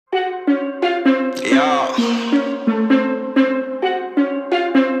Yeah.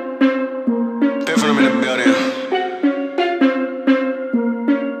 Piffin' in the building.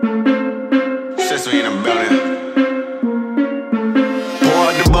 Sister in the building. Pour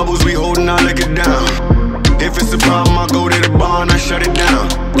out the bubbles, we holding our liquor down. If it's a problem, I'll go to the bar and I shut it down.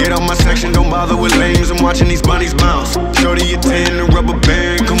 Get out my section, don't bother with lames. I'm watching these bunnies bounce. Shorty a 10, the rubber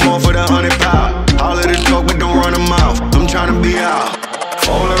band, come on for the 100 pound. All of the talk, but don't run a mouth. I'm trying to be out.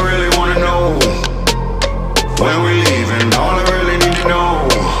 All I really wanna know, when we leaving. All I really need to know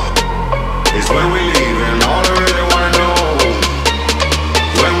is when we leaving. All I really wanna know,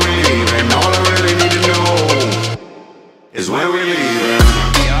 when we leaving. All I really need to know is when we leaving.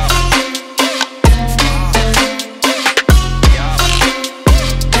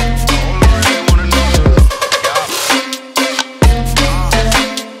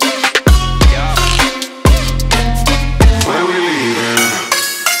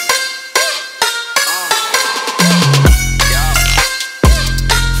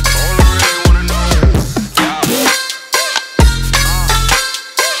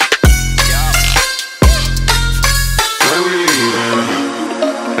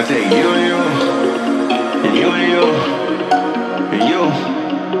 I take you and you, and you and you, and you,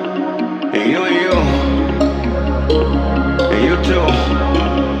 and you and you, and you too,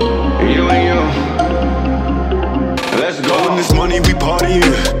 and you and you. Let's go. With this money we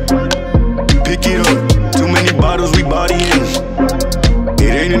partying. Pick it up, too many bottles we bodying.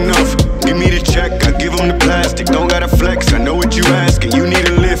 It ain't enough, give me the check, I give them the plastic. Don't gotta flex, I know what you asking. You need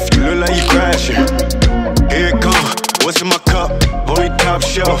a lift, you look like you crashing. Here it come, what's in my cup? Only top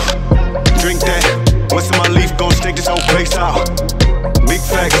shelf. Drink that. What's in my leaf? Gon' stake this whole place out. Big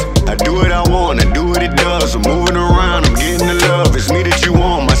facts. I do what I want. I do what it does. I'm moving around. I'm getting the love. It's me that you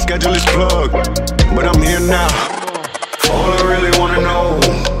want. My schedule is plugged, but I'm here now. All I really wanna know,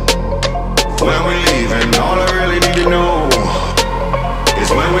 when we leaving. All I really need to know is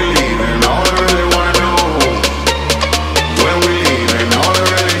when we leaving. All I really wanna know, when we leaving. All I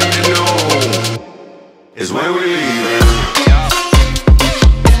really need to know is when we leaving.